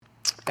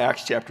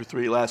Acts chapter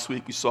 3. Last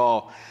week we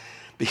saw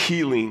the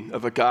healing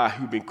of a guy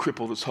who'd been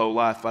crippled his whole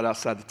life right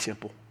outside the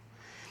temple.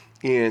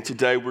 And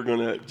today we're going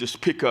to just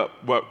pick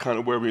up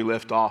where we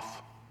left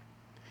off.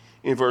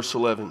 In verse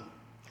 11,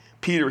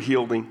 Peter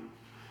healed him.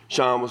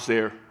 John was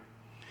there.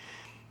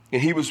 And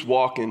he was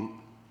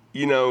walking,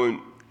 and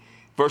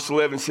verse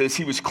 11 says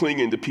he was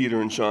clinging to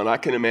Peter and John. I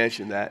can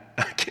imagine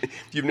that.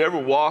 You've never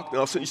walked, and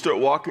all of a sudden you start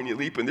walking, you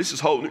leap, and this is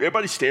whole.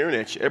 Everybody's staring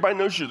at you. Everybody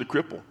knows you're the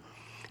cripple.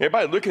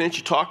 Everybody looking at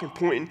you, talking,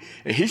 pointing,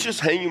 and he's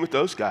just hanging with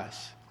those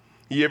guys.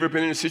 You ever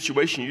been in a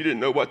situation you didn't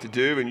know what to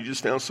do, and you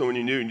just found someone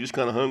you knew, and you just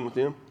kind of hung with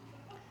them?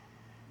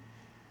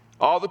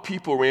 All the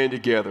people ran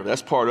together.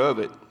 That's part of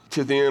it.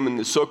 To them in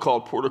the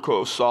so-called Portico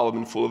of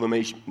Solomon, full of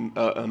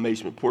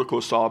amazement. Portico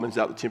of Solomon's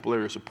out in the temple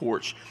area as a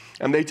porch.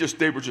 And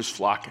they were just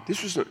flocking.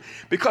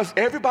 Because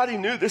everybody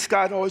knew this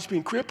guy had always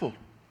been crippled.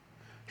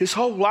 His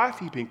whole life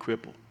he'd been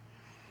crippled.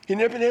 He'd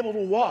never been able to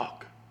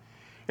walk.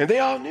 And they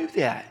all knew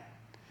that.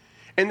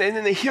 And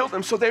then they healed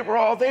him, so they were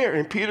all there.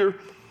 And Peter,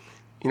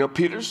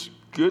 Peter's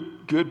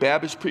good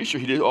Baptist preacher.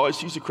 He always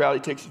sees the crowd, he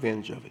takes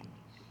advantage of it.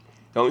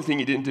 The only thing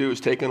he didn't do is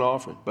take an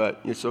offering,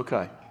 but it's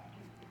okay.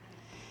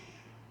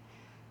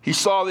 He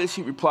saw this,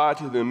 he replied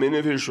to the men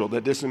of Israel.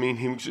 That doesn't mean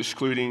he was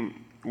excluding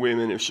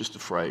women, it's just a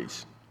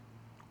phrase.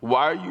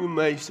 Why are you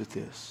amazed at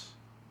this?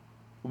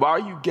 Why are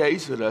you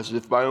gazing at us as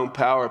if by own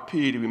power of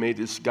piety we made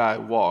this guy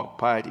walk?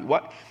 Piety.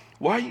 Why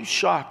are you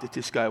shocked that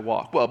this guy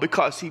walked? Well,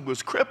 because he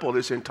was crippled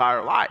his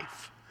entire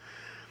life.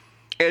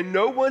 And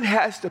no one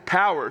has the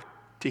power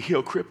to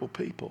heal crippled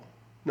people.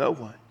 No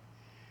one.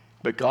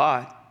 But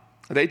God.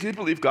 They did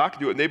believe God could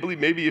do it. And they believed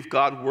maybe if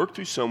God worked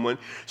through someone.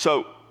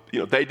 So,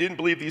 they didn't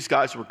believe these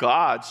guys were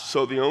gods.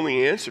 So the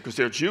only answer, because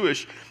they're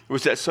Jewish,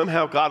 was that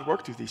somehow God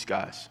worked through these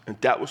guys. And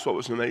that was what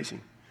was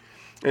amazing.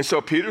 And so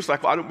Peter's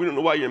like, we don't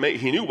know why you're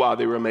amazed. He knew why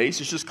they were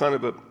amazed. It's just kind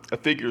of a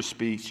figure of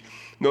speech.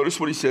 Notice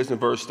what he says in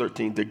verse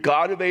 13. The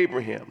God of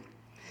Abraham,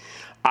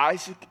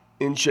 Isaac,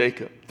 and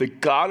Jacob, the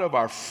God of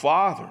our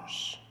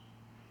fathers.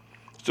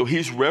 So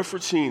he's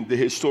referencing the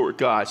historic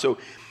God. So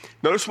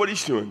notice what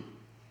he's doing.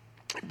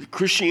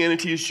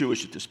 Christianity is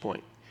Jewish at this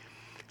point.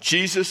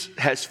 Jesus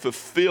has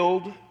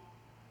fulfilled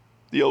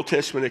the Old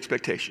Testament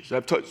expectations.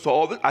 I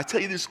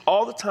tell you this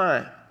all the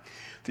time.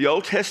 The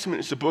Old Testament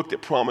is the book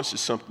that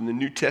promises something. The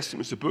New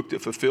Testament is the book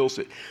that fulfills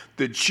it.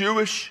 The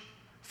Jewish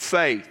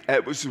faith,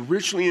 that was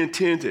originally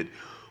intended,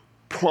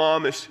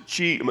 promised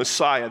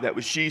Messiah, that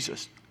was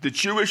Jesus. The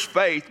Jewish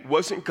faith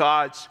wasn't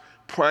God's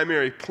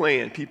primary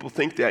plan. People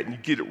think that and you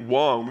get it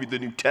wrong. Read the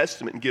New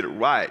Testament and get it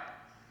right.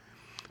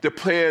 The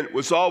plan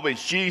was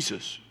always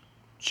Jesus.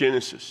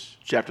 Genesis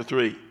chapter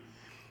 3,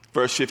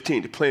 verse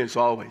 15. The plan is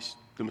always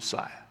the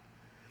Messiah.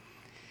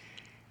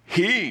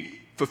 He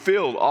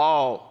fulfilled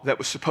all that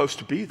was supposed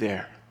to be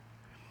there.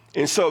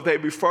 And so they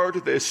refer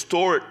to the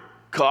historic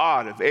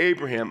God of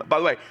Abraham. By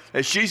the way,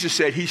 as Jesus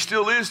said, he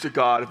still is the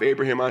God of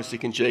Abraham,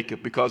 Isaac, and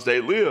Jacob because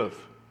they live.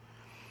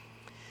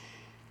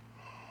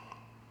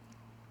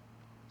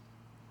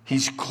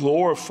 He's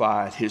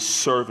glorified his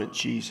servant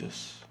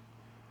Jesus.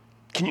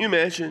 Can you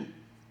imagine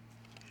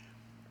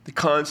the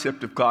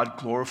concept of God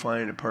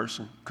glorifying a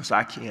person? Because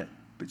I can't.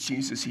 But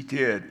Jesus, he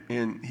did.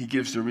 And he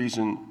gives the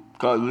reason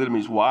God led him,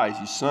 he's wise,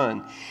 his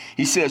son.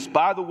 He says,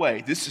 by the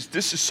way, this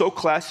is so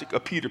classic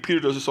of Peter. Peter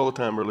does this all the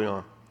time early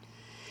on.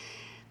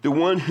 The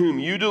one whom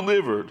you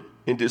delivered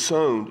and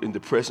disowned in the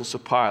presence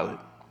of Pilate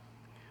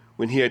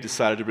when he had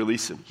decided to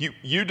release him.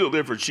 You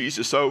delivered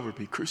Jesus over to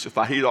be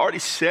crucified. He had already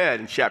said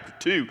in chapter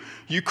 2,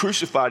 you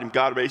crucified him,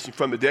 God raised him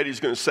from the dead.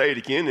 He's going to say it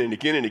again and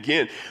again and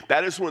again.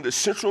 That is one of the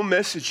central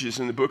messages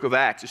in the book of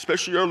Acts,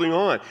 especially early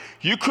on.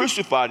 You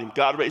crucified him,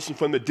 God raised him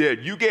from the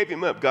dead. You gave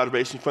him up, God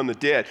raised him from the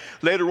dead.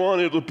 Later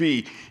on it'll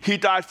be, he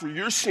died for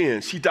your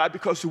sins. He died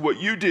because of what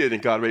you did,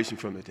 and God raised him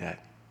from the dead.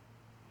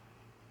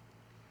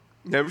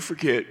 Never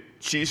forget,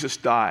 Jesus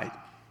died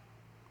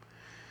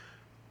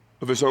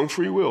of his own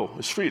free will,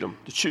 his freedom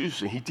to choose.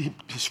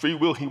 His free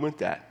will, he went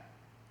that.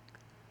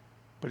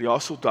 But he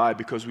also died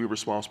because we were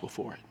responsible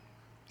for it.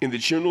 In the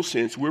general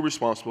sense, we're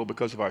responsible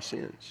because of our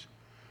sins.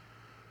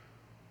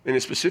 In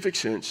a specific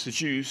sense, the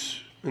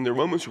Jews and the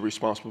Romans were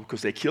responsible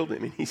because they killed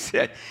him. And he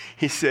said,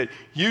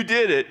 you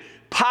did it.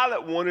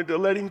 Pilate wanted to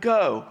let him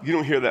go. You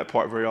don't hear that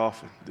part very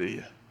often, do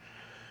you?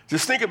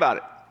 Just think about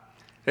it.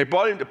 They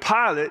brought him to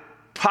Pilate.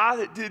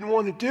 Pilate didn't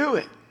want to do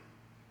it.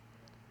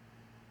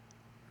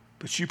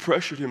 But you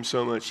pressured him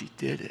so much, he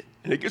did it.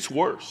 And it gets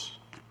worse.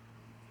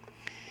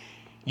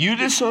 You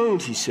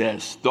disowned, he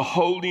says, the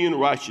holy and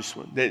righteous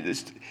one.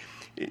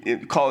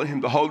 Calling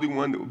him the Holy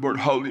One, the word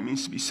holy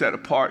means to be set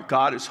apart.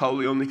 God is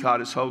holy, only God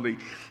is holy.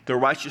 The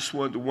righteous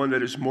one, the one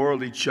that is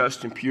morally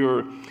just and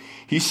pure.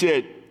 He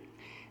said,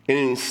 and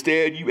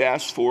instead you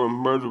asked for a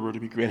murderer to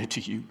be granted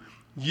to you.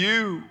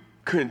 You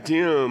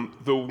condemn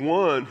the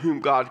one whom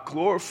God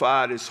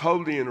glorified as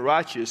holy and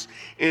righteous,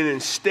 and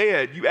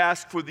instead you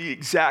ask for the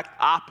exact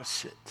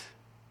opposite,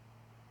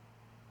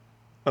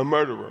 a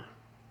murderer.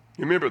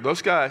 Remember,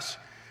 those guys,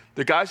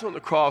 the guys on the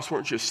cross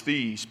weren't just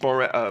thieves.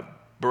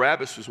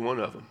 Barabbas was one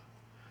of them.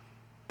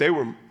 They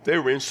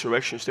were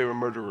insurrectionists. They were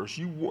murderers.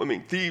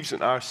 Thieves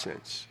in our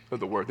sense of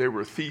the word. They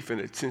were a thief in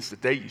the sense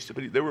that they used to,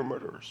 but they were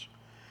murderers.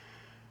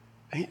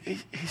 And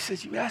he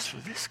said, you asked for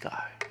this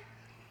guy.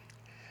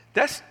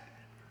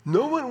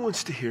 No one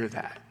wants to hear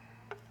that,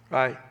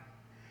 right?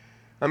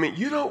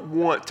 You don't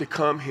want to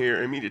come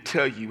here and me to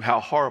tell you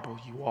how horrible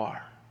you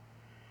are.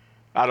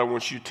 I don't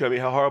want you to tell me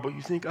how horrible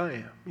you think I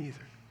am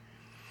either.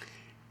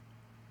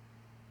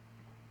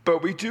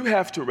 But we do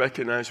have to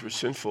recognize we're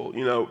sinful.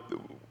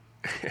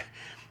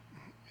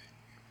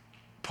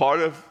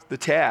 Part of the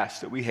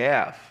task that we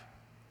have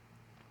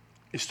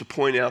is to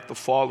point out the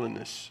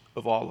fallenness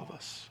of all of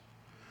us.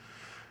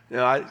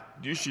 Now, I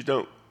usually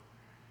don't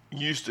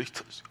use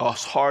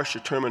as harsh a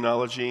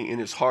terminology and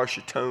as harsh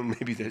a tone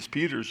maybe that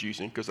Peter's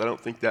using, because I don't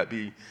think that'd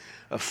be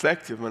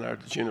effective in our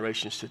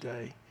generations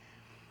today.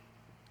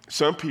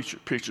 Some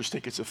preachers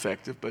think it's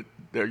effective, but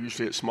they're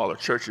usually at smaller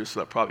churches,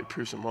 so that probably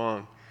proves them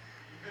wrong.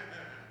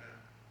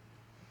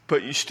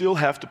 But you still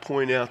have to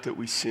point out that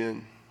we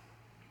sin.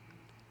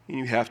 And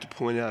you have to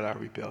point out our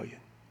rebellion.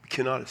 We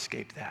cannot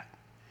escape that.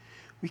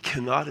 We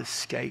cannot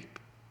escape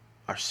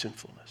our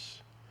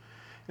sinfulness.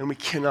 And we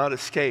cannot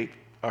escape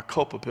our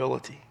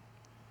culpability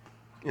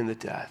in the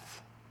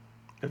death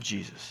of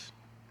Jesus.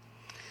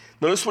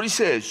 Notice what he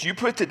says. You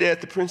put to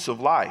death the Prince of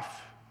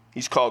Life.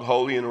 He's called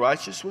Holy and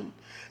Righteous One,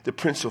 the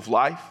Prince of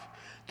Life,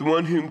 the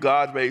one whom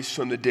God raised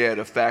from the dead,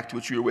 a fact to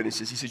which you are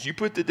witnesses. He says, you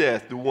put to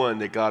death the one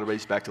that God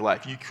raised back to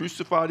life. You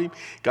crucified him,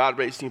 God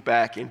raised him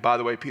back, and by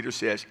the way, Peter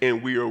says,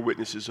 and we are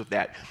witnesses of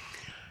that.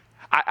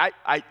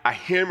 I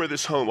hammer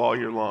this home all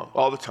year long,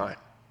 all the time.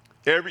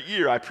 Every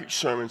year I preach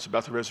sermons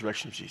about the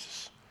resurrection of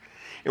Jesus.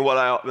 And what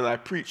I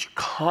preach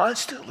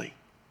constantly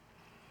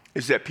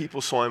is that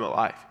people saw him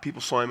alive.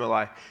 People saw him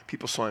alive.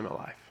 People saw him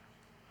alive.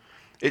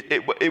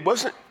 It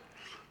wasn't,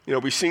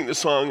 we sing the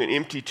song, an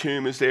empty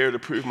tomb is there to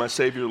prove my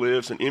Savior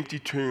lives. An empty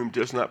tomb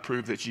does not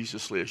prove that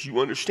Jesus lives. You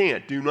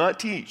understand, do not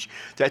teach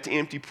that the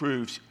empty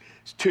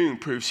tomb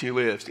proves he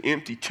lives. The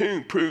empty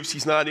tomb proves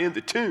he's not in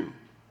the tomb.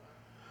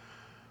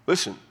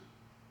 Listen,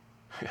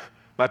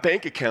 my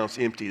bank account's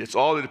empty. That's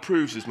all that it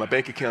proves is my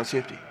bank account's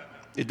empty.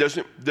 It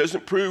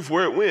doesn't prove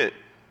where it went.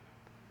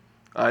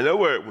 I know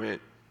where it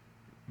went,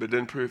 but it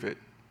doesn't prove it.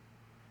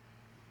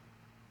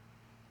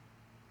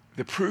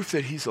 The proof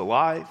that he's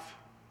alive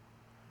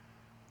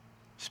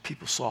is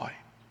people saw him.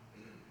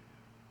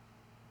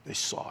 They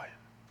saw him.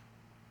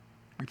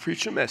 We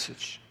preach a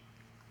message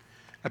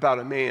about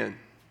a man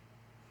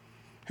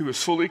who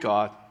was fully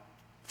God,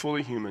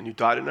 fully human, who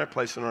died in our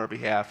place on our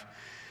behalf,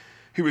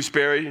 who was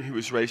buried and who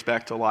was raised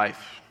back to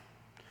life,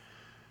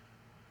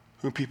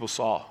 whom people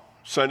saw.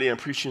 Sunday, I'm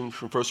preaching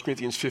from 1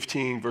 Corinthians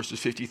 15, verses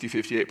 50 through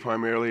 58,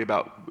 primarily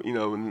about,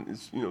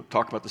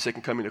 talk about the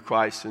second coming of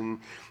Christ and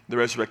the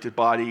resurrected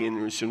body.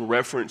 And it's in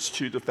reference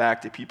to the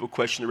fact that people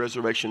question the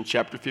resurrection.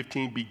 Chapter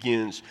 15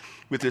 begins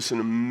with this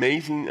an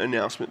amazing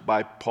announcement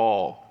by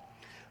Paul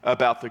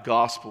about the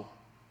gospel.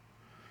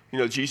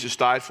 Jesus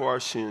died for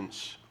our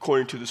sins,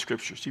 according to the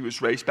scriptures. He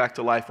was raised back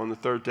to life on the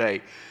third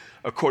day,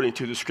 according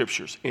to the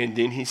scriptures. And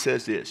then he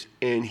says this,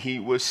 and he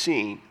was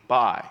seen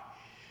by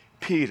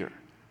Peter,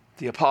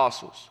 the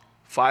apostles,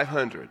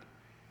 500,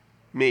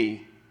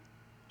 me,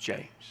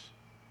 James.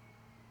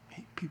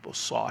 People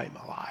saw him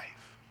alive.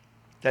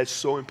 That's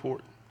so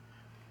important.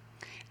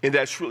 And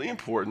that's really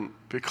important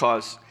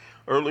because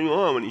early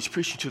on when he's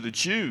preaching to the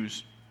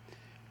Jews,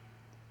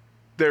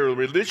 their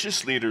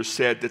religious leaders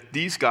said that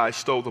these guys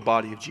stole the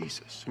body of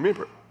Jesus.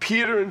 Remember,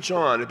 Peter and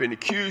John have been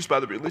accused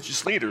by the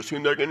religious leaders,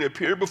 whom they're going to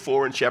appear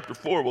before in chapter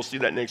 4, we'll see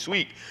that next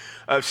week,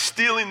 of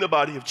stealing the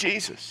body of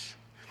Jesus.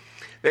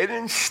 They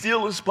didn't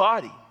steal his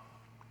body.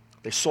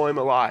 They saw him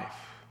alive.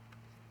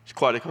 It's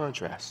quite a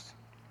contrast.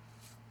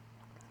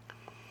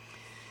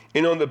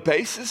 And on the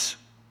basis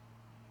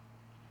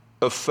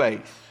of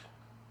faith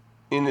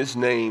in his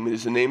name, it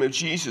is the name of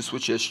Jesus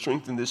which has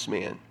strengthened this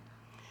man,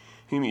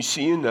 whom you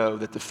see and know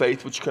that the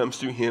faith which comes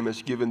through him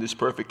has given this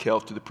perfect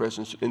health in the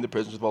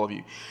presence of all of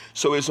you.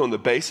 So it's on the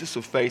basis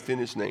of faith in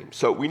his name.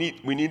 So we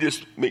need to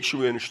make sure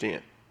we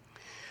understand.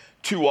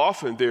 Too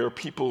often there are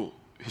people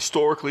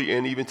historically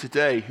and even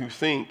today who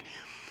think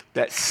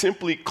that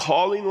simply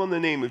calling on the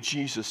name of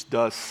Jesus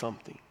does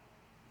something.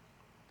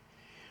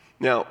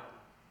 Now,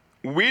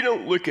 we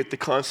don't look at the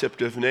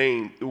concept of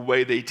name the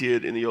way they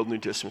did in the Old New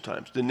Testament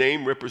times. The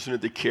name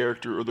represented the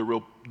character or the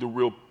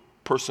real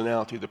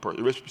personality of the person.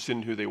 It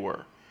represented who they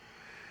were.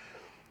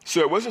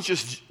 So it wasn't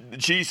just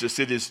Jesus,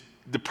 it is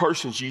the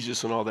person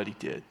Jesus and all that he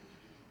did.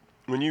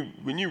 When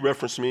you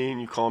reference me and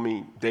you call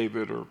me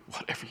David or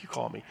whatever you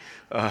call me,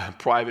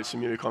 private,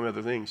 some of you call me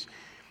other things,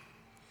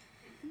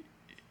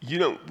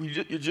 you're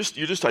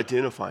just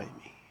identifying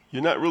me.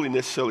 You're not really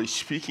necessarily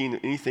speaking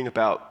anything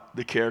about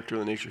the character or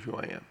the nature of who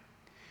I am.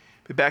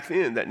 But back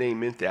then, that name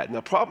meant that. And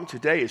the problem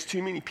today is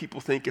too many people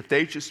think if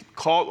they just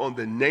call on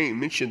the name,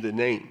 mention the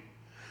name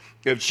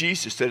of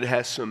Jesus, that it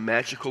has some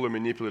magical or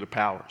manipulative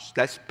powers.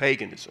 That's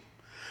paganism.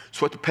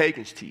 It's what the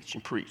pagans teach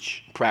and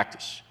preach and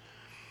practice.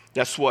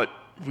 That's what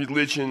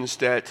religions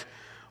that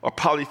are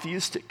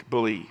polytheistic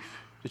believe.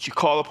 that you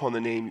call upon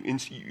the name,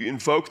 you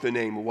invoke the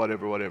name or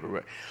whatever.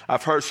 Right?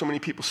 I've heard so many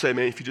people say,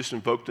 man, if you just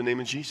invoke the name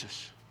of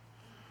Jesus,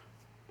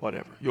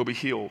 whatever, you'll be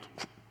healed.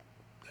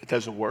 It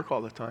doesn't work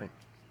all the time.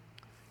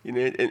 You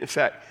know, in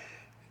fact,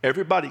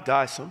 everybody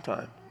dies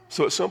sometime.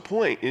 So at some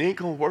point, it ain't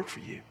going to work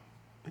for you.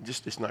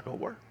 It's not going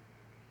to work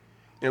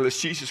unless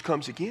Jesus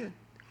comes again.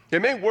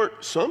 It may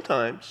work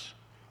sometimes.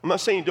 I'm not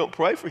saying don't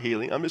pray for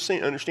healing. I'm just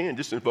saying understand,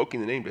 just invoking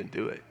the name doesn't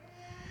do it.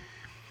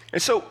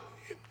 And so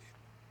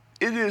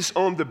it is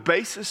on the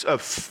basis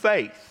of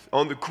faith,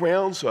 on the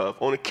grounds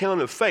of, on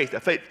account of faith.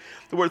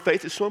 The word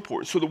faith is so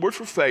important. So the word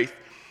for faith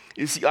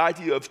is the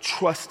idea of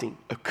trusting,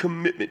 a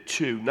commitment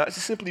to, not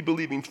just simply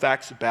believing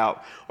facts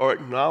about or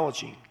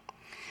acknowledging,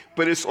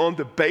 but it's on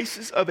the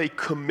basis of a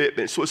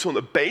commitment. So it's on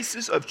the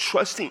basis of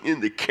trusting in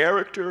the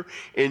character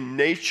and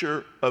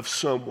nature of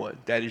someone,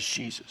 that is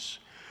Jesus.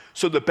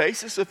 So the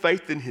basis of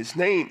faith in his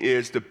name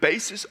is the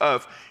basis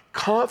of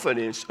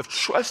confidence, of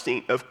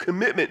trusting, of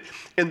commitment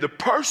in the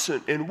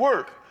person and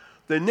work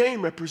the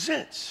name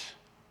represents.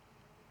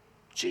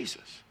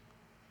 Jesus.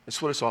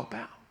 That's what it's all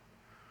about.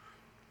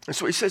 And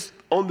so he says,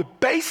 on the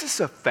basis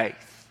of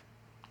faith,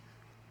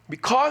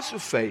 because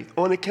of faith,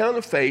 on account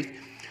of faith,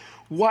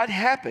 what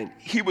happened?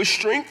 He was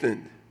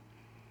strengthened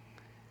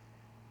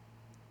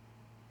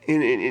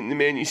in the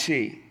man you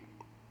see.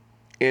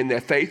 And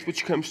that faith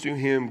which comes through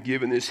him,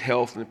 given this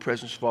health in the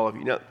presence of all of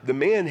you. Now, the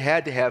man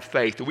had to have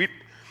faith.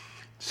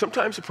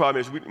 Sometimes the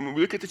problem is when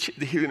we look at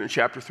the healing in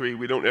chapter 3,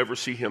 we don't ever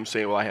see him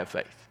saying, well, I have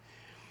faith.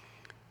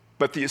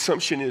 But the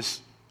assumption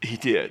is he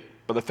did,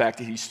 by the fact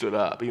that he stood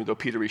up, even though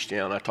Peter reached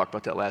down. I talked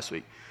about that last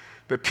week.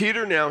 But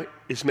Peter now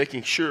is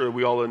making sure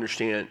we all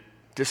understand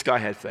this guy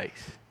had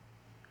faith.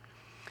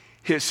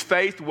 His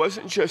faith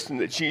wasn't just in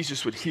that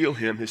Jesus would heal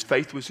him. His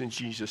faith was in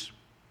Jesus,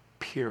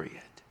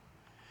 period.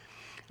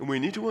 And we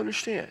need to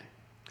understand,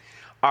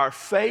 our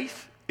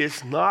faith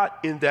is not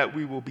in that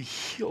we will be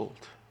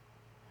healed.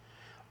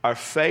 Our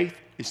faith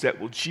is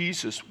that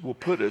Jesus will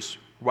put us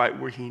right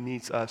where he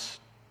needs us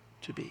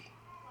to be.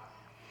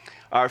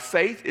 Our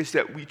faith is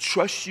that we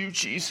trust you,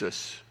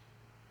 Jesus,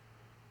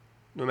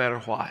 no matter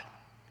what.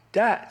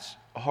 That's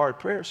a hard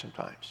prayer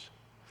sometimes,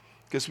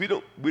 because we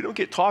don't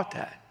get taught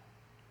that.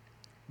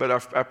 But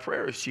our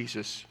prayer is,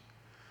 Jesus,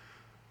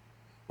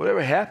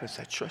 whatever happens,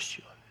 I trust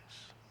you on this.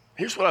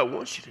 Here's what I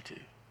want you to do.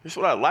 Here's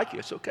what I'd like you.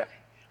 It's okay.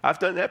 I've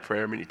done that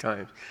prayer many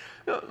times.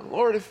 You know,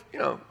 Lord, if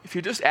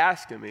you're just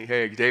asking me,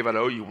 hey, Dave, I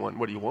owe you one.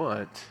 What do you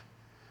want?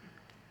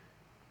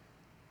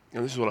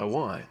 This is what I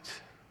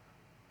want.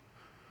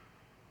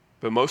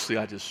 But mostly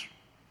I just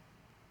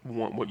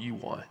want what you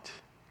want.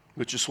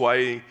 Which is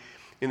why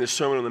in the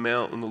Sermon on the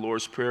Mount, in the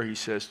Lord's Prayer, he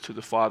says to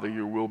the Father,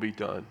 your will be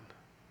done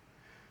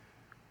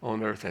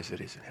on earth as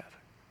it is in heaven.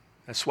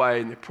 That's why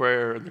in the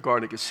prayer in the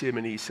Garden of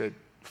Gethsemane, he said,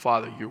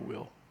 Father, your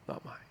will,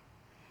 not mine.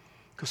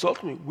 Because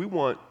ultimately, we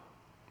want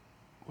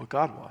what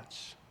God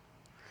wants.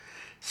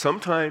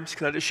 Sometimes,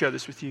 can I just share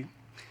this with you?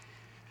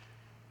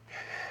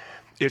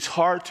 It's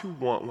hard to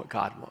want what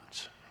God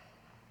wants.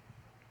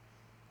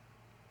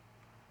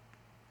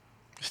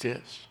 It just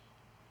is.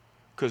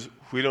 Because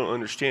we don't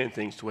understand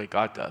things the way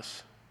God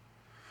does.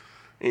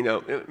 You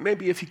know,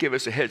 maybe if he gave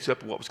us a heads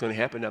up of what was going to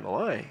happen down the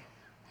line,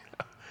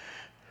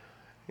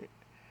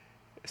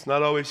 it's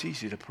not always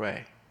easy to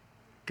pray,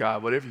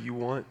 God, whatever you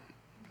want.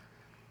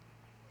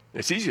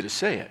 It's easy to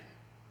say it,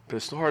 but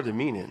it's hard to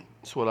mean it.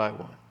 It's what I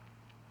want.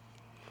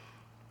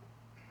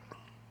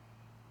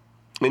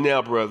 And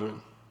now,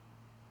 brethren,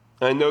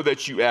 I know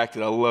that you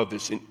acted, I love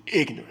this, in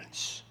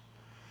ignorance,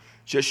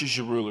 just as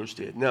your rulers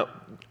did. Now,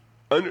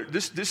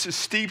 this is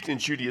steeped in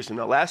Judaism.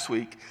 Now, last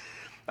week,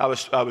 I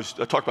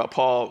talked about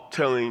Paul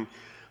telling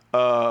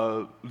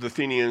the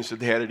Athenians that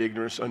they had an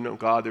ignorance, unknown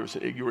God.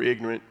 You were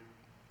ignorant.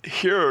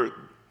 Here,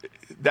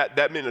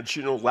 that meant a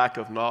general lack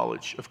of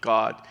knowledge of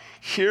God.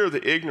 Here,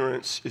 the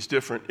ignorance is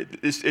different.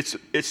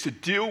 It's to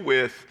deal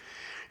with,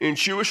 in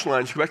Jewish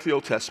lines, go back to the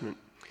Old Testament,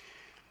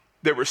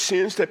 there were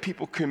sins that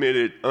people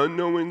committed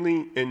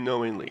unknowingly and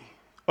knowingly.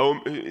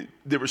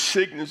 There were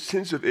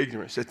sins of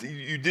ignorance, that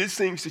you did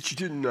things that you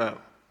didn't know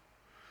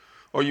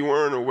or you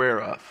weren't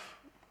aware of,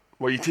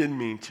 or you didn't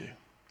mean to.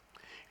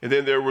 And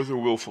then there were the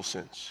willful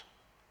sins.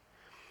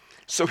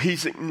 So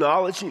he's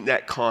acknowledging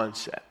that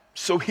concept.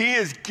 So he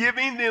is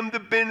giving them the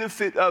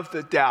benefit of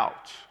the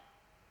doubt.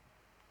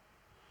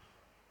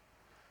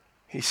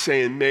 He's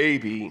saying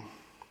maybe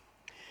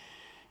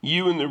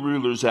you and the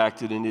rulers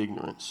acted in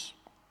ignorance,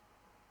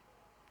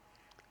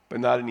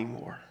 but not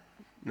anymore.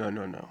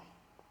 No.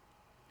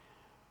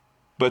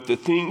 But the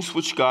things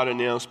which God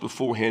announced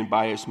beforehand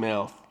by his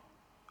mouth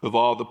of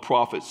all the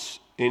prophets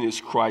in his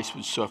Christ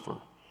would suffer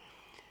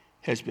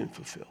has been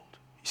fulfilled.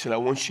 He said, I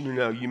want you to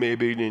know you may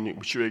be ignorant,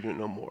 but you're ignorant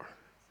no more.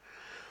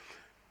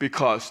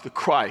 Because the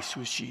Christ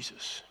was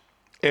Jesus.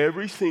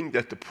 Everything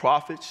that the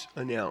prophets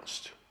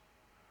announced,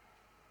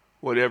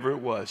 whatever it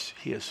was,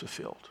 he has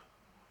fulfilled.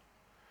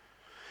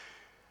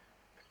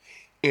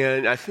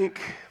 And I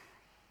think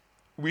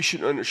we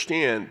should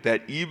understand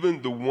that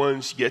even the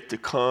ones yet to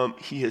come,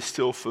 he has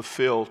still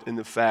fulfilled in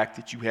the fact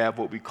that you have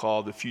what we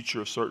call the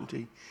future of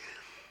certainty.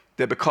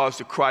 that because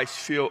the Christ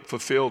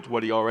fulfilled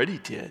what he already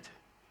did,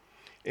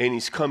 and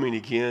he's coming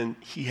again,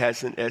 he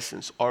has in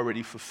essence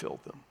already fulfilled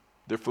them.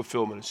 Their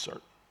fulfillment is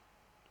certain.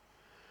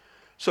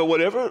 So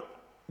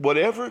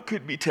whatever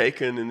could be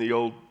taken in the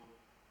Old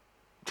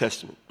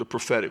Testament, the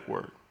prophetic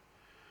word,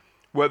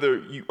 whether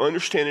you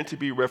understand it to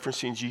be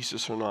referencing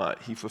Jesus or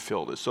not, he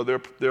fulfilled it. So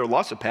there are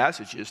lots of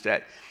passages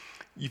that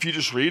if you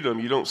just read them,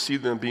 you don't see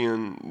them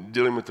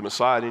dealing with the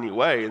Messiah in any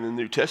way. And then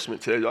the New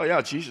Testament says, oh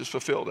yeah, Jesus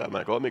fulfilled that. I'm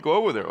like, let me go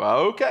over there. Well,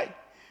 okay.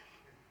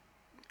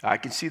 I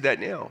can see that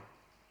now.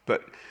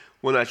 But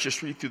when I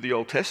just read through the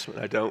Old Testament,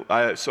 I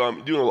don't. So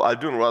I'm doing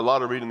a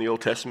lot of reading the Old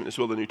Testament as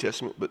well as the New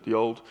Testament, but the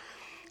Old.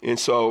 And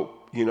so,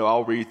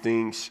 I'll read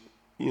things.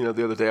 The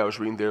other day I was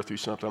reading there through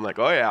something. I'm like,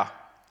 oh yeah,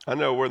 I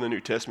know where in the New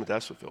Testament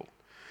that's fulfilled.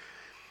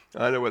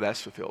 I know where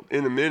that's fulfilled.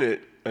 In a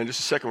minute, in just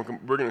a second,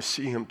 we're going to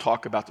see him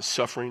talk about the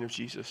suffering of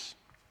Jesus.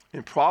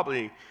 And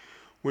probably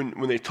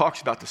when he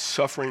talks about the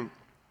suffering,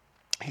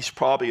 he's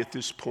probably at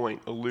this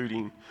point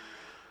alluding,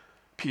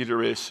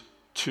 Peter is,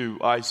 to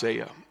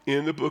Isaiah.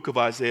 In the book of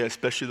Isaiah,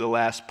 especially the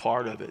last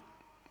part of it,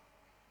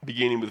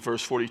 beginning with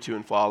verse 42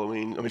 and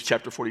following,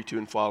 chapter 42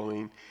 and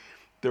following,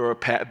 there are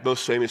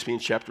most famous being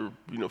chapter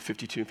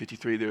 52 and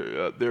 53.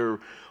 There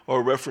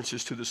are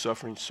references to the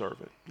suffering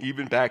servant.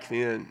 Even back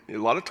then, a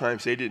lot of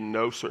times they didn't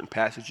know certain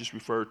passages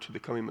referred to the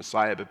coming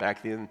Messiah, but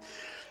back then,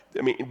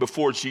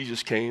 before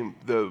Jesus came,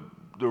 the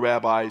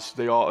rabbis,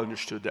 they all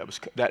understood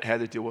that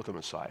had to deal with the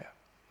Messiah.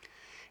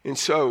 And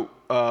so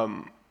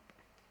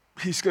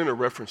he's going to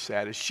reference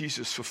that as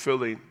Jesus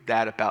fulfilling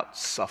that about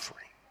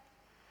suffering.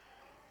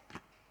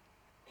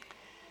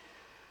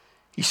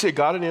 He said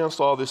God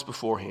announced all this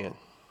beforehand.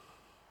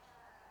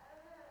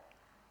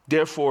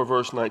 Therefore,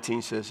 verse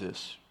 19 says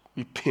this,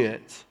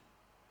 repent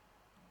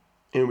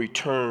and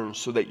return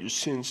so that your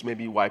sins may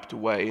be wiped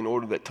away in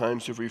order that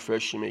times of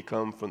refreshing may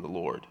come from the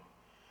Lord.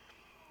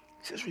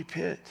 He says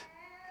repent.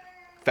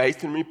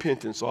 Faith and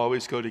repentance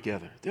always go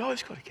together. They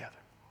always go together.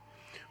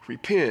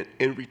 Repent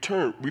and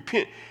return.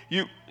 Repent.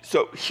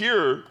 So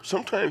here,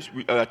 sometimes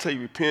I tell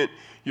you repent,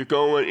 you're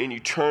going and you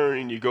turn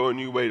and you go a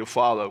new way to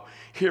follow.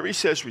 Here he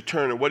says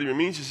return, and what he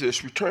means is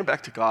this, return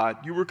back to God.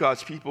 You were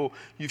God's people.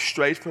 You've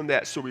strayed from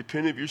that, so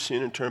repent of your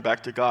sin and turn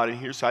back to God, and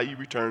here's how you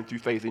return, through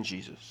faith in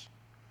Jesus.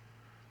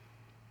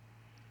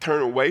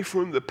 Turn away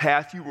from the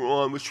path you were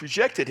on, which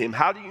rejected him.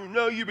 How do you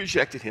know you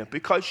rejected him?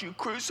 Because you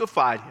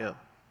crucified him.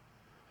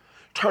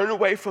 Turn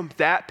away from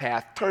that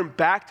path. Turn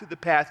back to the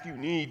path you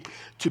need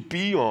to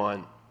be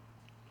on.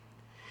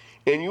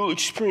 And you'll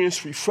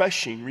experience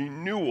refreshing,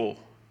 renewal.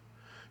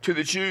 To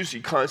the Jews,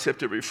 the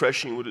concept of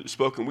refreshing would have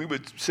spoken, we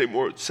would say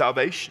more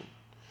salvation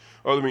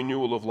or the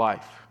renewal of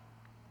life.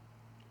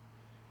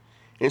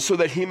 And so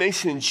that he may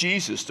send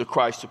Jesus, the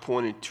Christ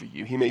appointed to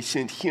you, he may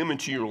send him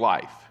into your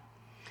life.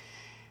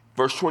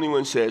 Verse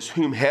 21 says,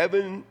 whom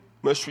heaven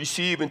must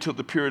receive until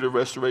the period of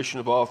restoration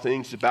of all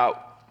things,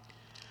 about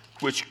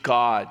which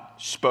God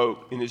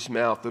spoke in his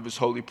mouth of his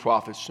holy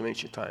prophets from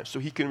ancient times. So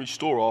he can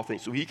restore all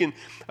things. So he can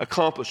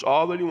accomplish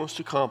all that he wants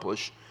to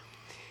accomplish.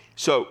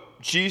 So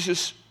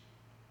Jesus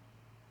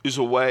is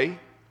away.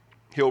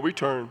 He'll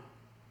return.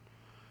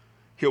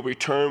 He'll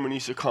return when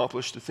he's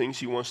accomplished the things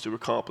he wants to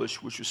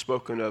accomplish, which was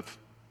spoken of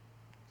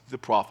the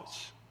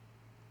prophets.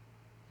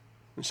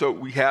 And so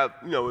we have,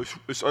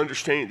 this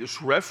understanding,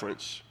 this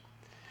reference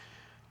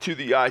to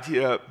the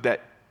idea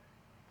that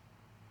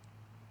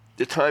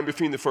the time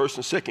between the first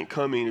and second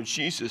coming of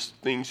Jesus,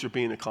 things are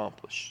being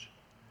accomplished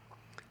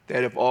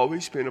that have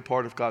always been a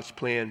part of God's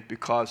plan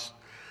because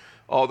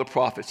all the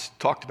prophets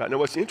talked about it. Now,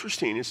 what's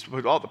interesting is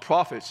with all the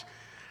prophets,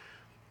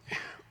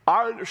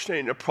 our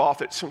understanding of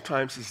prophets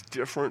sometimes is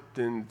different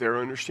than their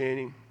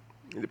understanding.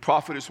 And the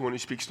prophet is one who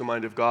speaks the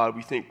mind of God.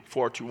 We think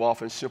far too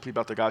often simply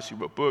about the guys who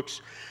wrote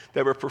books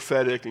that were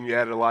prophetic, and you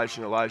add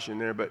Elijah in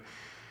there. But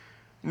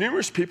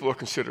numerous people are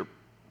considered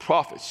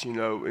prophets, in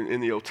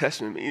the Old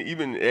Testament.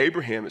 Even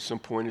Abraham at some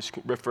point is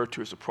referred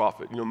to as a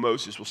prophet.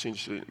 Moses, we'll see in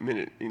just a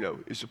minute,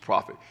 is a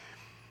prophet.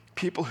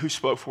 People who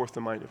spoke forth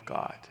the mind of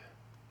God.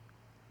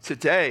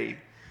 Today,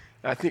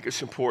 I think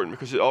it's important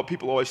because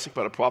people always think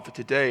about a prophet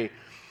today.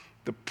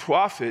 The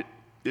prophet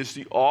is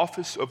the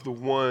office of the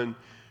one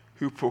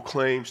who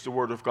proclaims the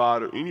word of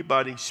God or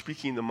anybody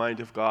speaking the mind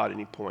of God at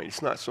any point.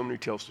 It's not someone who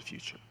tells the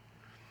future.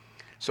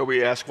 So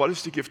we ask, what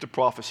is the gift of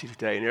prophecy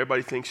today? And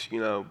everybody thinks,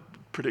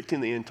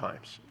 predicting the end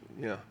times.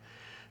 Yeah.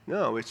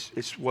 No,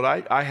 it's what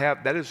I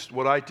have. That is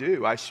what I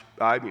do.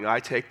 I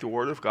take the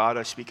word of God.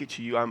 I speak it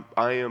to you.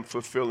 I am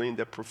fulfilling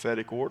the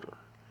prophetic order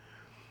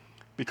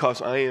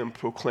because I am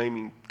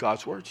proclaiming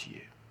God's word to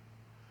you.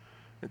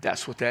 And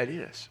that's what that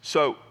is.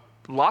 So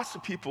lots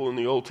of people in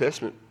the Old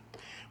Testament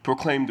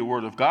proclaim the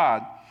word of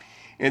God.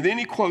 And then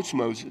he quotes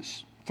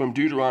Moses from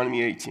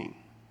Deuteronomy 18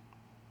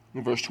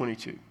 in verse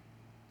 22.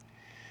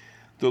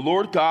 The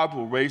Lord God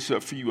will raise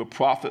up for you a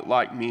prophet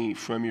like me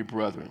from your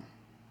brethren.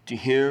 To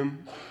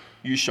him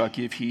you shall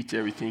give heed to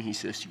everything he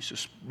says to you.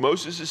 So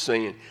Moses is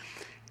saying,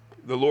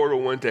 the Lord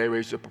will one day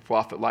raise up a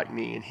prophet like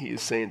me, and he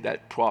is saying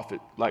that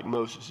prophet like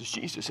Moses is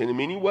Jesus. And in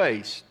many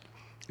ways,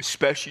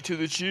 especially to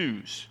the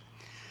Jews,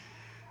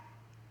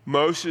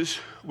 Moses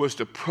was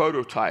the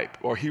prototype,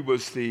 or he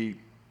was the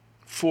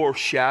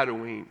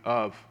foreshadowing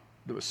of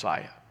the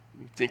Messiah.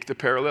 Think the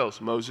parallels.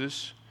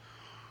 Moses,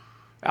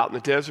 out in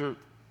the desert,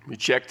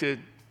 rejected,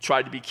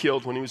 tried to be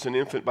killed when he was an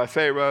infant by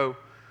Pharaoh,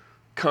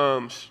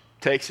 comes,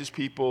 takes his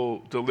people,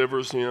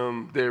 delivers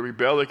them. They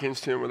rebel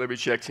against him or they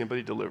reject him, but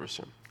he delivers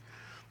them.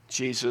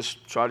 Jesus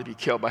tried to be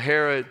killed by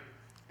Herod,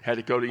 had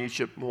to go to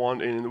Egypt,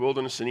 wander in the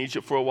wilderness in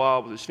Egypt for a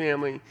while with his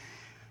family,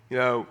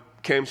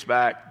 comes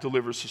back,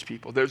 delivers his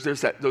people. There's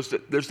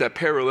that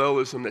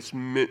parallelism that's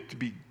meant to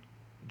be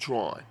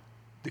drawn.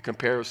 The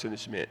comparison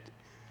is meant.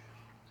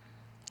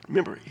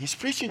 Remember, he's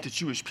preaching to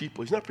Jewish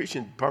people. He's not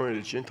preaching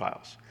primarily to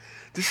Gentiles.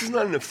 This is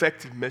not an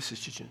effective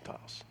message to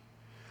Gentiles.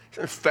 It's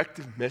an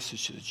effective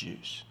message to the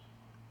Jews.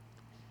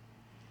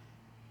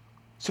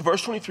 So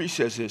verse 23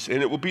 says this,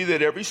 and it will be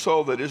that every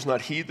soul that does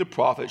not heed the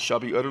prophet shall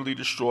be utterly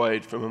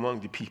destroyed from among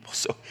the people.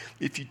 So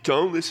if you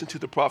don't listen to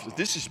the prophets,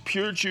 this is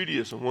pure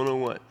Judaism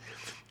 101.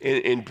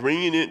 And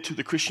bringing it to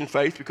the Christian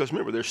faith, because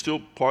remember, they're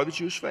still part of the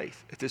Jewish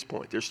faith at this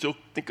point. They still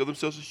think of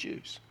themselves as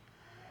Jews.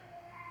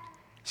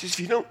 He says, if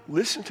you don't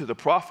listen to the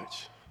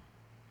prophets,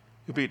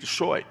 you'll be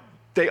destroyed.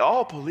 They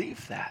all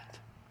believe that.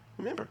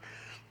 Remember,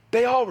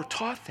 they all were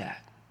taught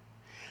that.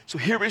 So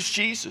here is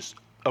Jesus,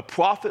 a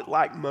prophet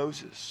like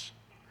Moses,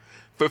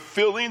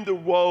 fulfilling the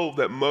role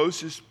that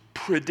Moses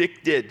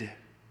predicted.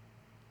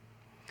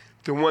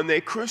 The one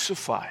they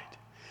crucified,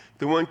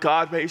 the one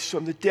God raised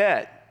from the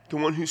dead, the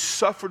one who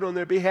suffered on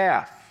their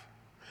behalf.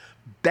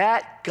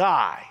 That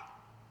guy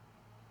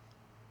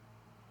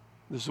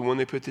is the one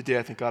they put to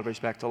death and God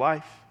raised back to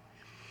life.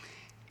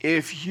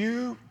 If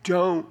you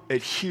don't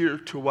adhere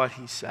to what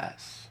he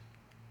says,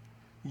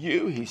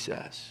 he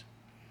says,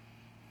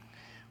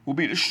 will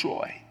be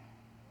destroyed.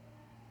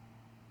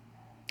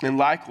 And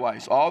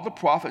likewise, all the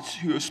prophets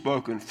who have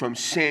spoken from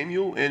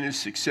Samuel and his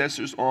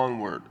successors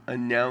onward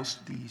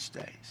announced these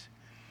days.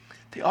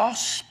 They all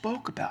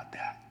spoke about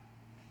that.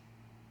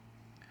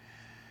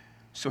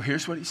 So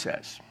here's what he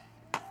says.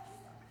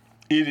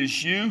 It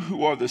is you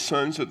who are the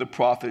sons of the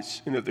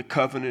prophets and of the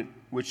covenant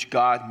which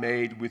God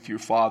made with your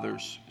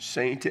fathers,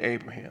 saying to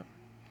Abraham,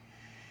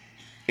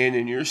 and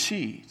in your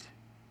seed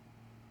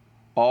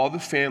all the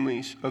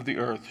families of the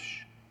earth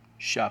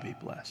shall be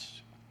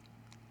blessed.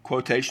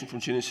 Quotation from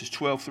Genesis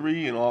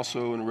 12:3 and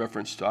also in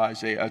reference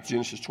to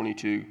Genesis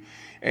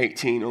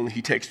 22:18. Only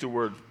he takes the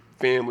word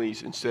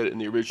families instead in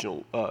the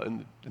original,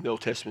 in the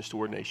Old Testament, it's the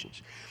word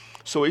nations.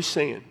 So he's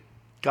saying,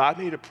 God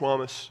made a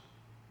promise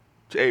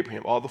to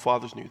Abraham. All the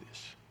fathers knew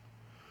this.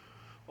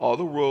 All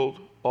the world,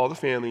 all the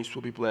families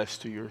will be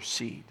blessed through your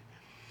seed.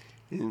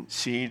 And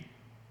seed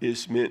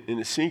is meant in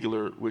the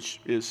singular, which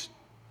is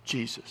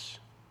Jesus.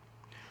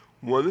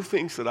 One of the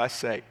things that I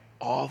say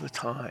all the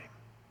time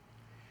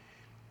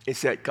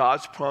is that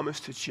God's promise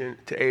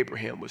to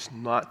Abraham was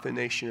not the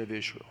nation of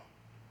Israel.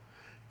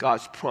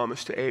 God's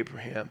promise to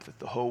Abraham that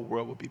the whole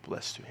world would be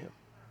blessed through him.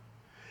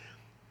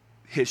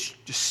 His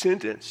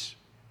descendants,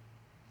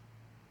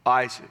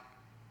 Isaac,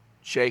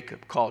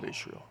 Jacob, called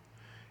Israel,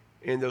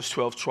 and those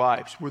 12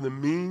 tribes were the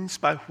means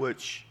by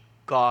which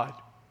God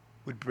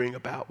would bring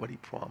about what he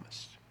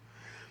promised.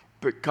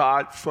 But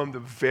God, from the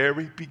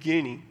very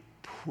beginning,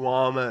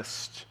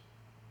 promised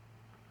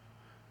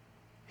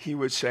he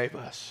would save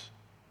us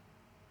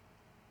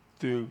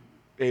through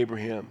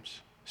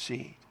Abraham's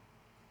seed.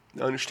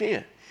 Now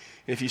understand,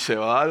 if you say,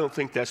 well, I don't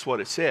think that's what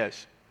it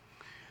says.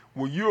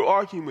 Well, you're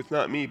arguing with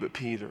not me, but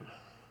Peter.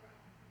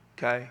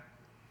 Okay?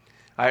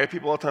 I hear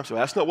people all the time say,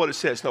 that's not what it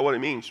says, that's not what it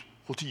means.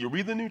 Well, do you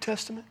read the New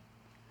Testament?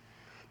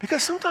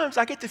 Because sometimes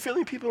I get the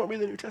feeling people don't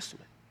read the New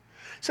Testament.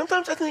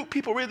 Sometimes I think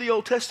people read the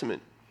Old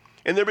Testament,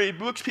 and they read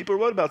books people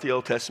wrote about the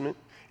Old Testament,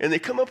 and they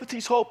come up with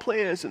these whole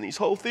plans and these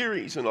whole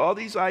theories and all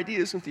these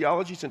ideas and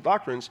theologies and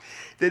doctrines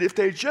that if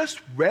they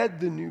just read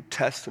the New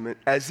Testament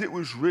as it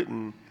was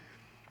written,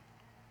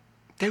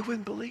 they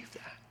wouldn't believe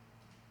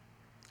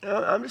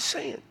that. I'm just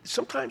saying,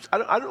 sometimes I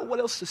don't know what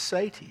else to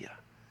say to you.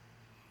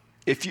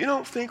 If you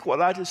don't think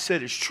what I just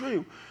said is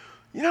true,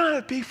 you know how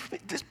to be.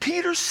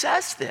 Peter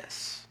says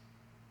this.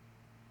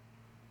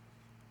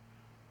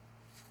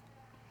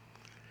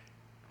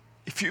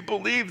 If you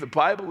believe the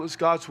Bible is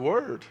God's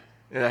word,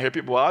 and I hear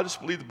people, well, I just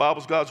believe the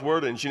Bible's God's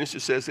word, and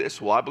Genesis says this.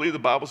 Well, I believe the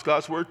Bible's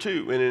God's word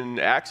too, and in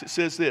Acts it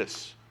says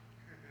this.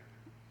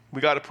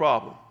 We got a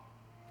problem.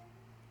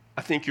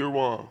 I think you're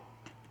wrong.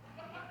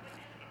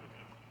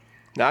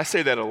 Now, I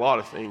say that a lot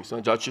of things,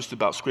 not just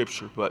about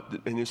Scripture,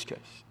 but in this case.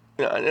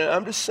 And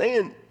I'm just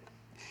saying,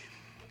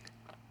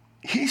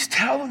 he's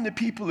telling the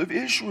people of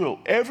Israel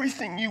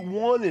everything you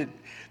wanted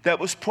that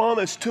was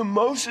promised to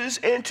Moses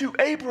and to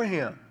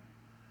Abraham.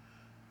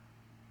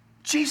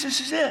 Jesus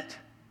is it.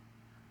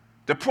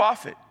 The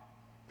prophet,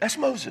 that's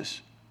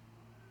Moses.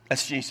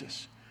 That's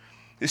Jesus.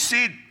 The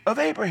seed of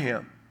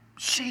Abraham,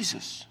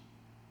 Jesus.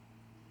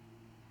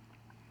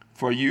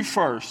 For you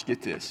first,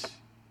 get this,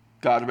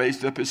 God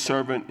raised up his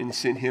servant and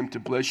sent him to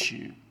bless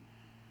you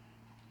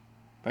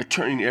by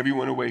turning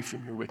everyone away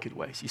from your wicked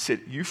ways. He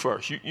said, you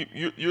first.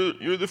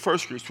 You're the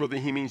first group, whether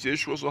he means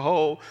Israel as a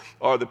whole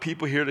or the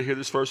people here to hear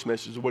this first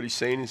message. What he's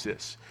saying is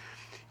this.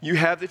 You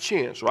have the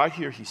chance, right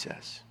here, he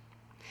says.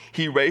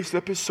 He raised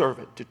up his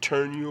servant to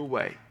turn you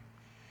away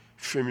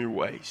from your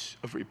ways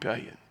of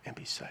rebellion and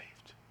be saved.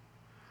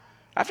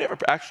 I've never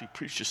actually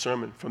preached a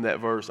sermon from that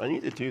verse. I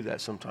need to do that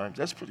sometimes.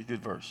 That's a pretty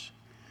good verse.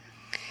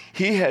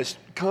 He has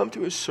come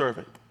to his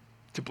servant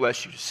to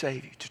bless you, to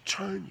save you, to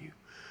turn you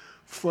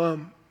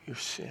from your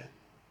sin.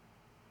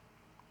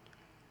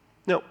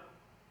 Now,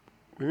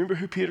 remember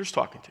who Peter's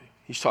talking to.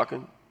 He's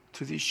talking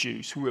to these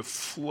Jews who have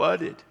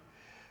flooded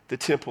the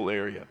temple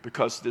area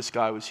because this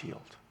guy was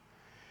healed.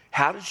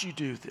 How did you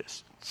do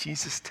this?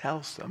 Jesus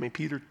tells them.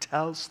 Peter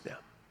tells them.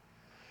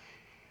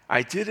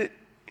 I did it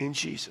in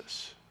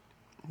Jesus.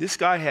 This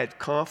guy had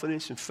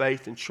confidence and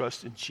faith and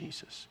trust in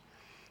Jesus.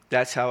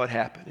 That's how it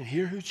happened.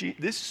 And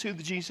this is who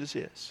the Jesus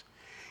is.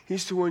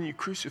 He's the one you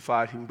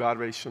crucified whom God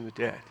raised from the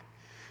dead.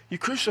 You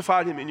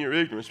crucified him in your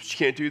ignorance, but you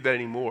can't do that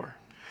anymore.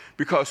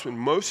 Because when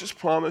Moses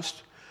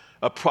promised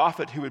a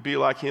prophet who would be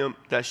like him,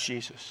 that's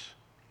Jesus.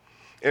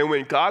 And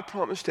when God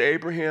promised to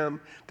Abraham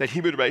that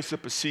he would raise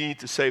up a seed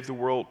to save the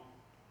world,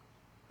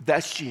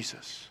 that's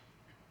Jesus.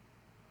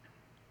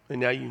 And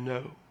now you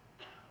know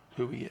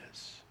who he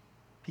is.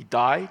 He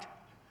died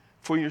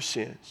for your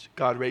sins.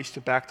 God raised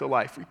him back to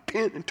life.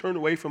 Repent and turn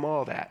away from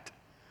all that.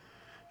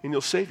 And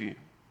he'll save you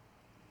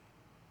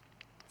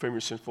from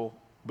your sinful,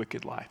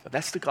 wicked life. Now,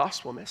 that's the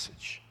gospel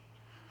message.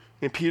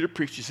 And Peter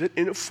preaches it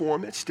in a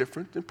form that's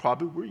different than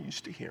probably we're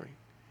used to hearing,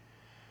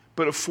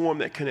 but a form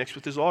that connects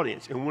with his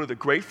audience. And one of the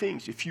great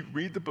things, if you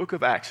read the book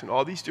of Acts and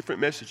all these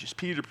different messages,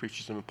 Peter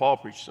preaches them and Paul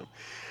preaches them.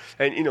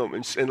 And,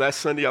 and last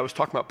Sunday I was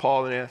talking about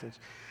Paul in Athens.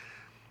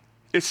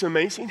 It's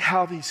amazing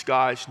how these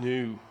guys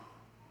knew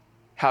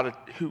how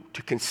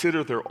to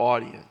consider their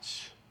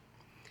audience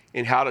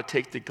and how to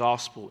take the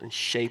gospel and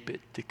shape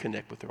it to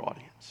connect with their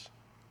audience.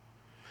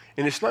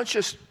 And it's not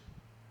just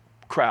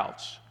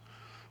crowds,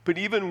 but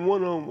even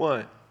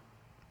one-on-one.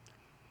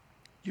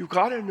 You've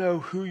got to know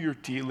who you're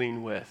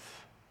dealing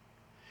with.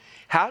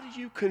 How do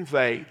you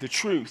convey the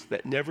truth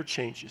that never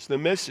changes, the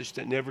message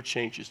that never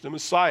changes, the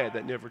Messiah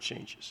that never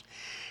changes?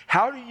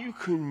 How do you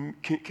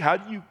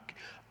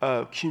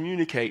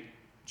communicate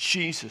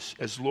Jesus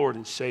as Lord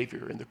and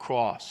Savior and the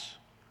cross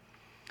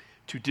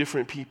to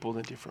different people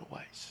in different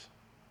ways?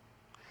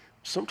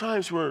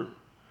 Sometimes we're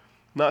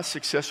not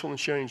successful in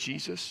sharing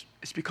Jesus.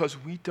 It's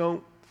because we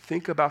don't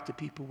think about the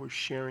people we're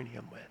sharing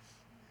him with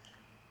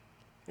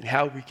and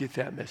how we get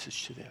that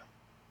message to them.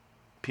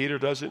 Peter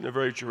does it in a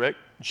very direct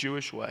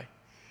Jewish way.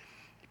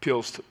 He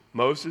appeals to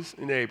Moses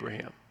and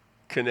Abraham,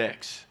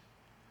 connects.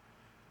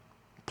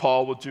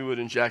 Paul will do it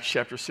in Acts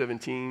chapter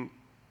 17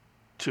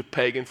 to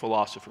pagan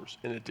philosophers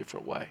in a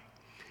different way.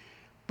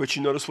 But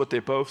you notice what they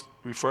both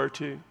refer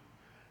to?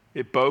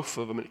 Both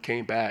of them, it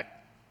came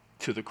back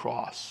to the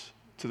cross,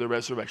 to the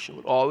resurrection.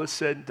 When all is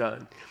said and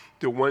done,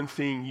 the one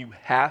thing you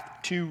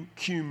have to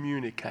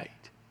communicate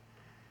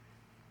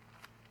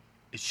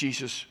is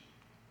Jesus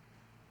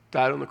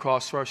died on the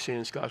cross for our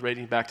sins. God's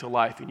raising him back to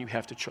life, and you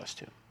have to trust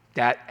him.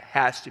 That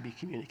has to be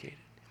communicated.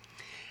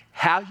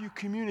 How you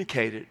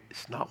communicate it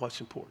is not what's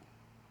important.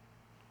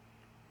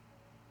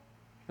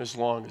 As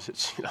long as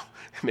it's, it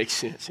makes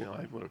sense.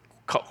 I want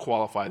to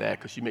qualify that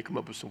because you may come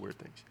up with some weird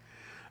things.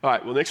 All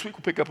right, well, next week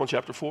we'll pick up on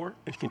chapter 4.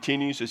 It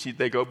continues as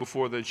they go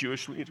before the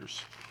Jewish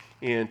leaders.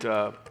 And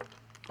I'll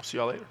see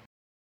y'all later.